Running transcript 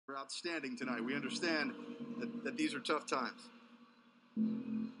Outstanding tonight. We understand that these are tough times.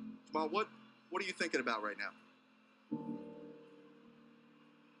 Jamal, what are you thinking about right now?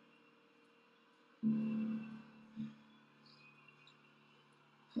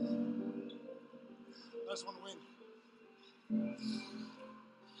 I just want to win. And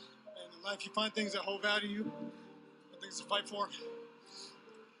in life, you find things that hold value to you, and things to fight for.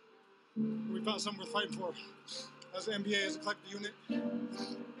 We found something worth fighting for as an NBA, as a collective unit.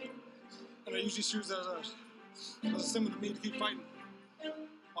 And I usually choose as a symbol to me to keep fighting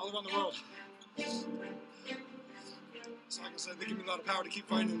all around the world. So like I said, they give me a lot of power to keep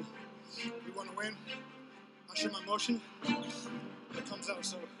fighting. We want to win. I share my emotion. It comes out,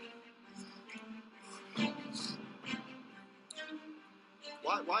 so.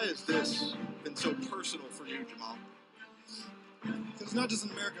 Why has this been so personal for you, Jamal? Because it's not just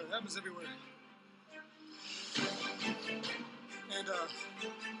in America, it happens everywhere. And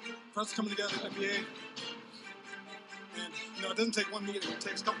for us coming together, NBA, and it doesn't take one meeting, it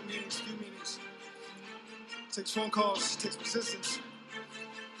takes a couple meetings, a few meetings. It takes phone calls, it takes persistence.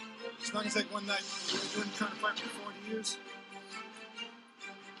 It's not gonna take one night. We've been trying to fight for 40 years.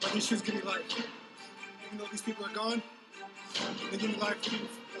 But these shoes give me life. Even though these people are gone, they give me life. They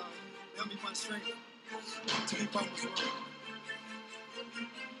help me find strength to keep fighting this world.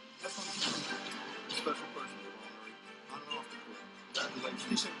 That's what I'm keeping. Special person, Jamal Murray. On and off the court. Congratulations.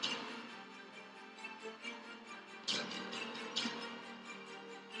 Appreciate it.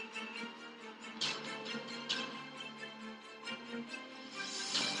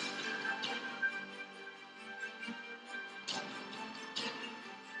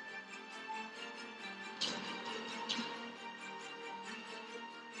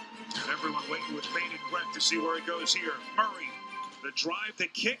 Everyone waiting with bated breath to see where it goes here. Murray, the drive, the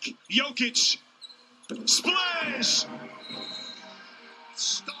kick. Jokic, splash!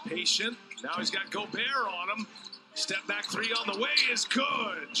 Patient. Now he's got Gobert on him. Step back three on the way is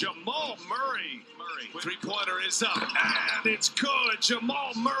good. Jamal Murray. Three-pointer is up, and it's good.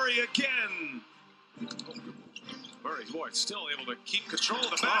 Jamal Murray again. Murray, boy, still able to keep control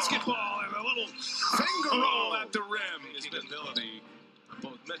of the basketball and a little finger roll at the rim. His ability.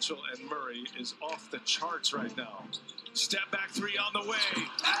 Both Mitchell and Murray is off the charts right now. Step back three on the way.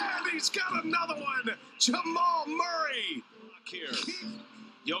 And he's got another one. Jamal Murray. Here.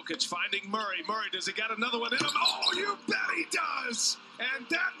 Jokic finding Murray. Murray, does he got another one in him? Oh, you bet he does. And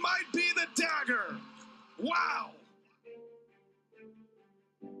that might